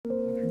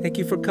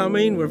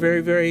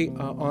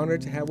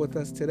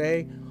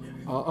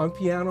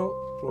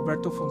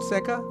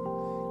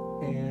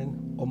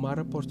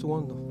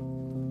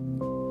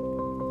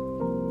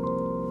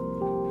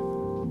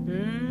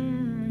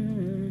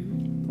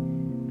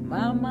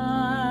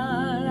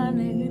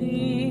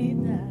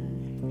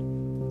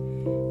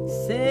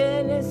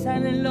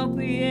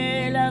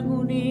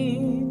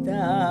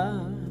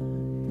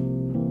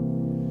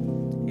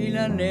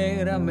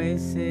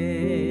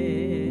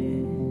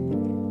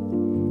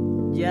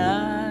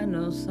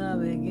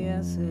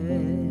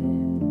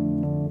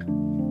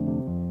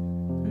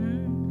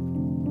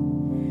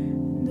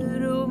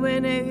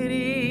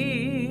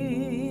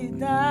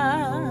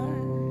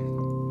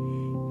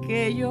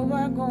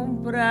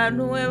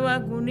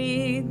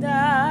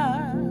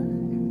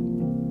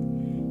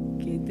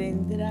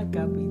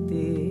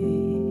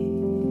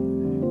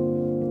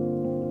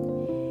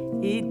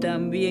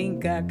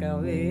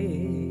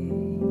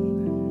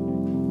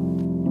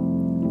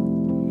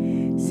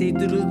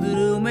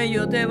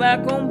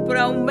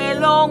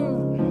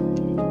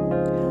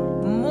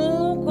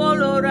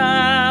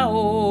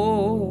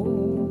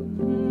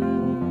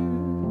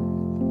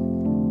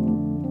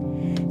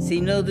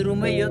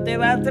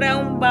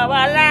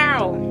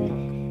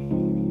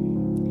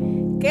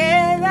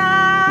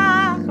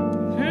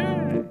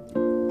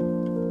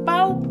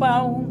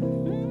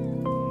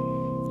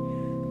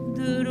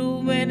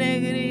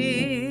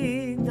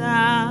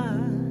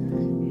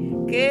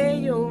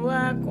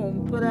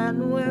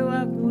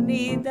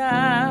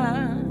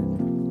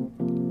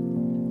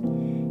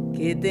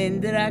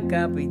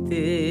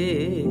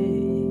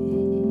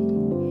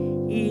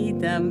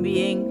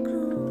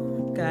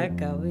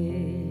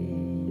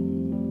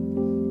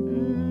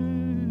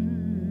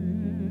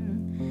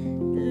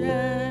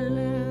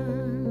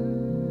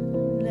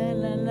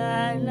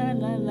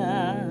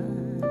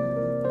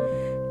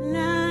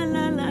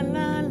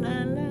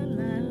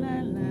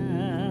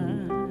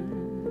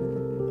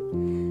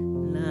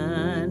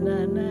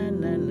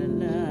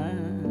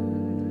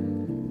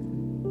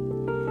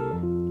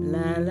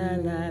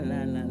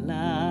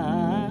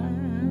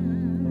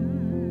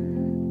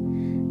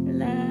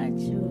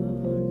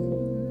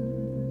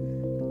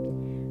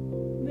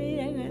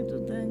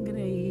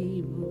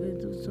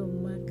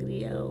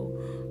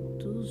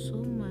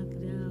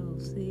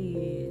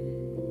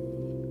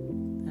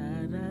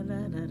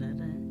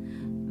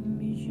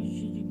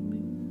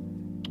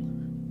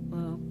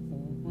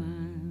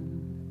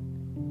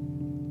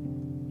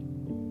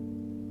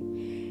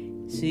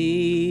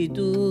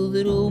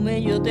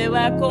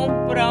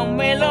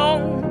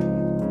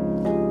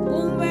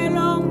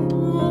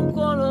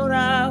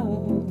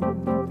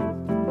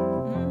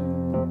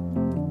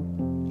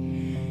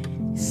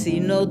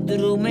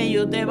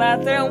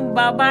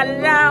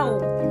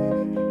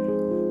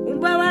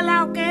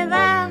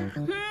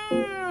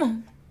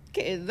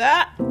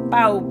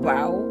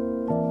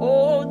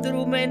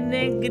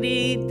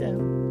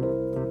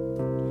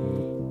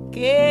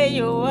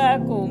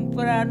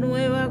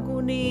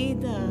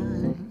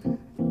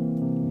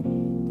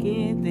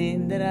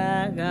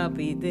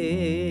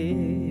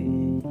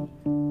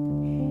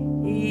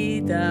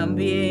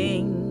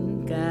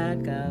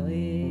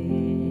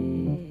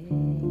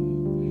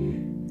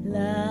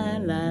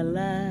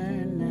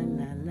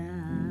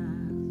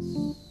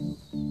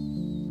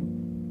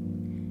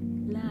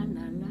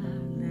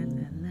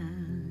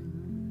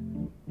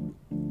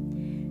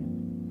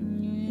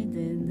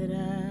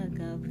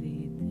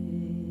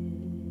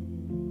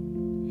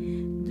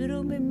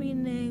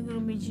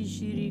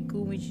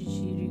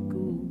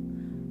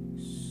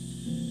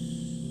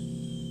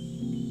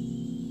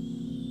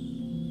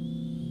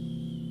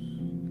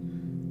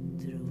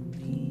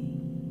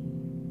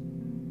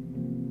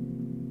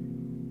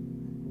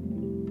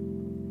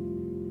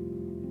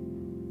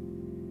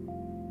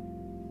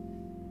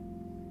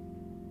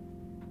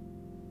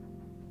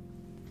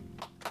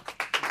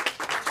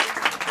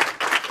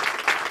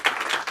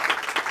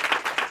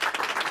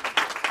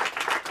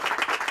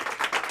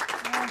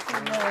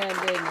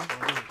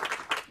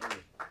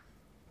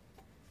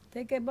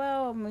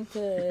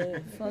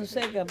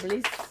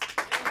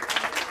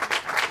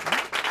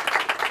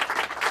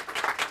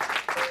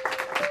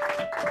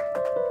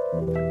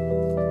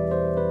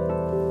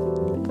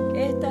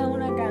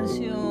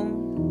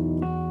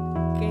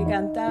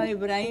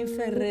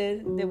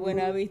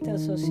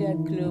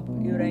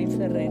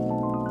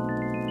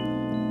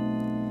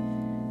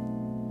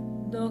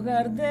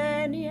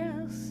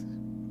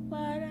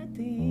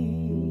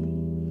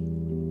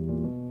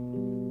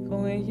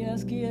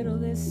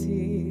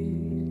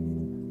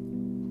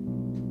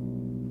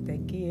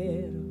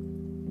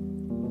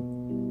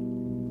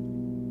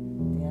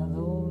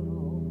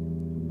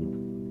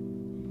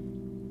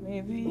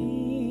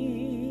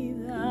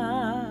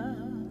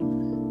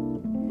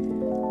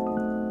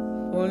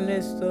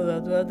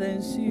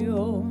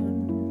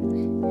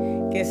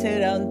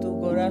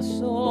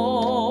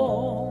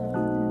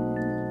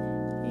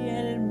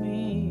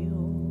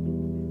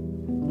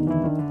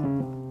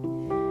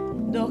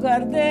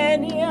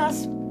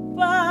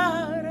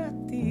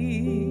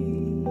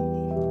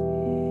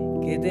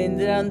que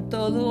tendrán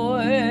todo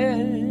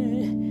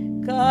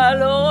el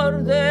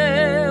calor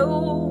de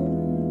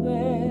un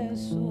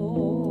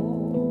beso,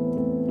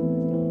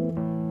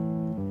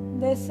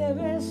 de ese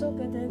beso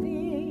que te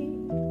di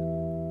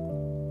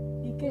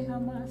y que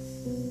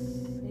jamás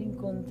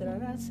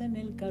encontrarás en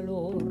el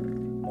calor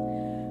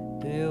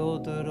de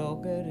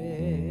otro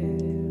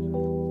querer.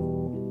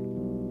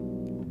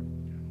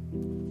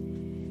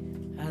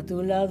 A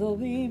tu lado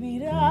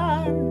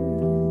vivirán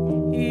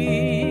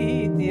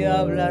y te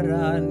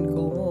hablarán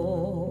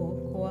como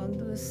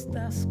cuando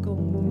estás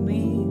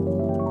conmigo.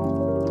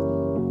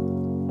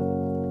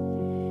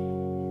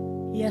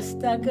 Y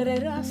hasta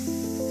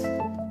creerás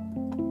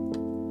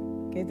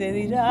que te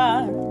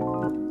dirán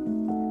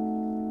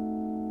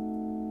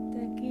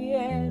te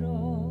quiero.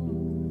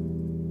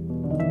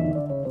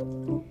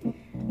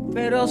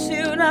 Pero si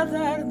un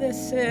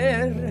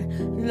atardecer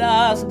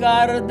las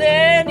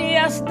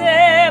gardenias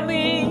de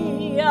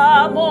mi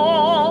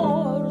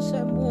amor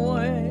se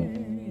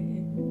mueren,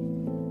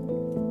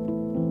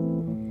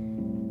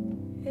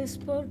 es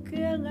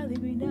porque han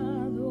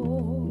adivinado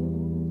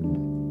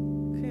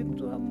que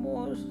tu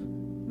amor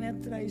me ha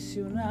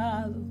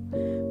traicionado,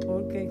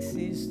 porque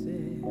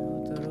existe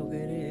otro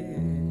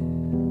querer.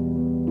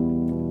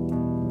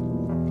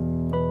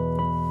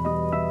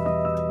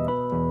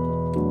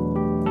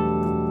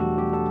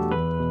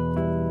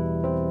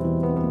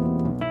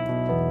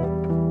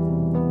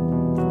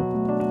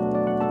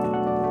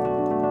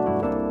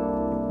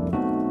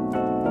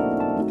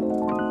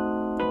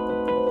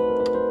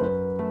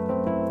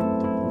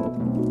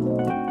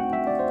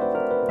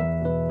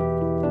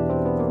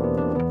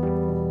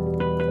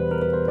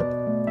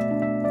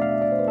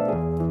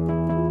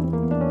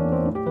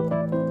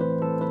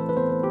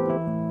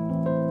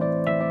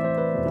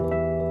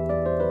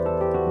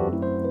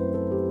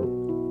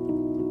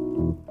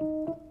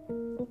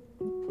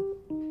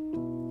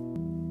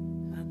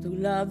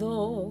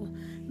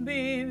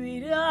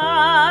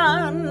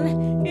 Vivirán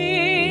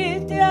y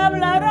te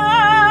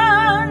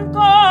hablarán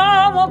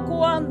como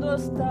cuando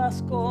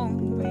estás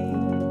conmigo,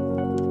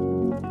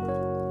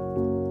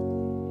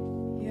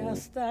 y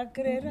hasta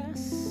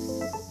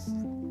creerás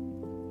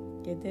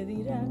que te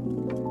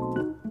dirán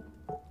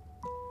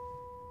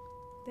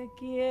te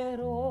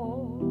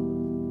quiero.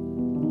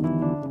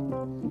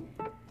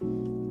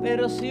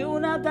 Pero si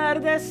un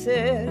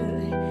atardecer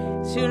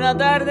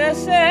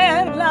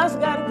las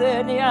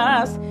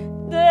gardenias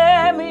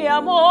de mi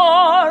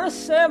amor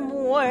se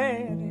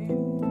mueren,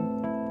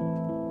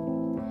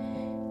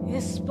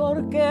 es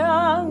porque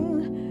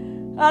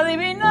han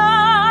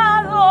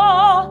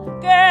adivinado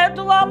que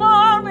tu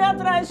amor me ha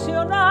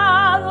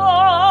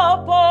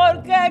traicionado,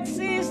 porque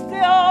existe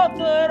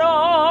otro.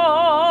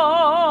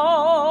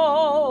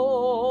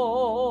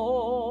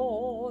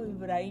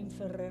 Ibrahim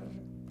Ferrer.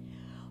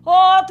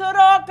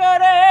 Otro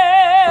querer.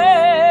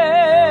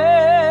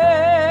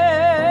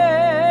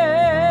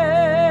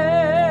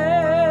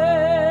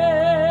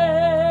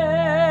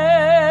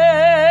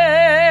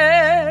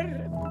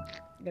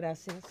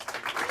 Gracias.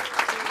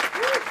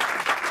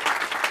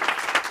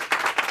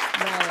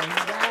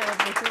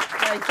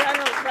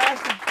 Paisano,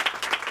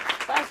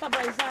 pasa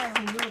paisano.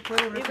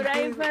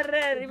 Ibrahim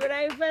Ferrer, mira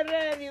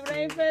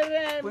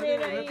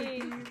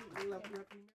ahí.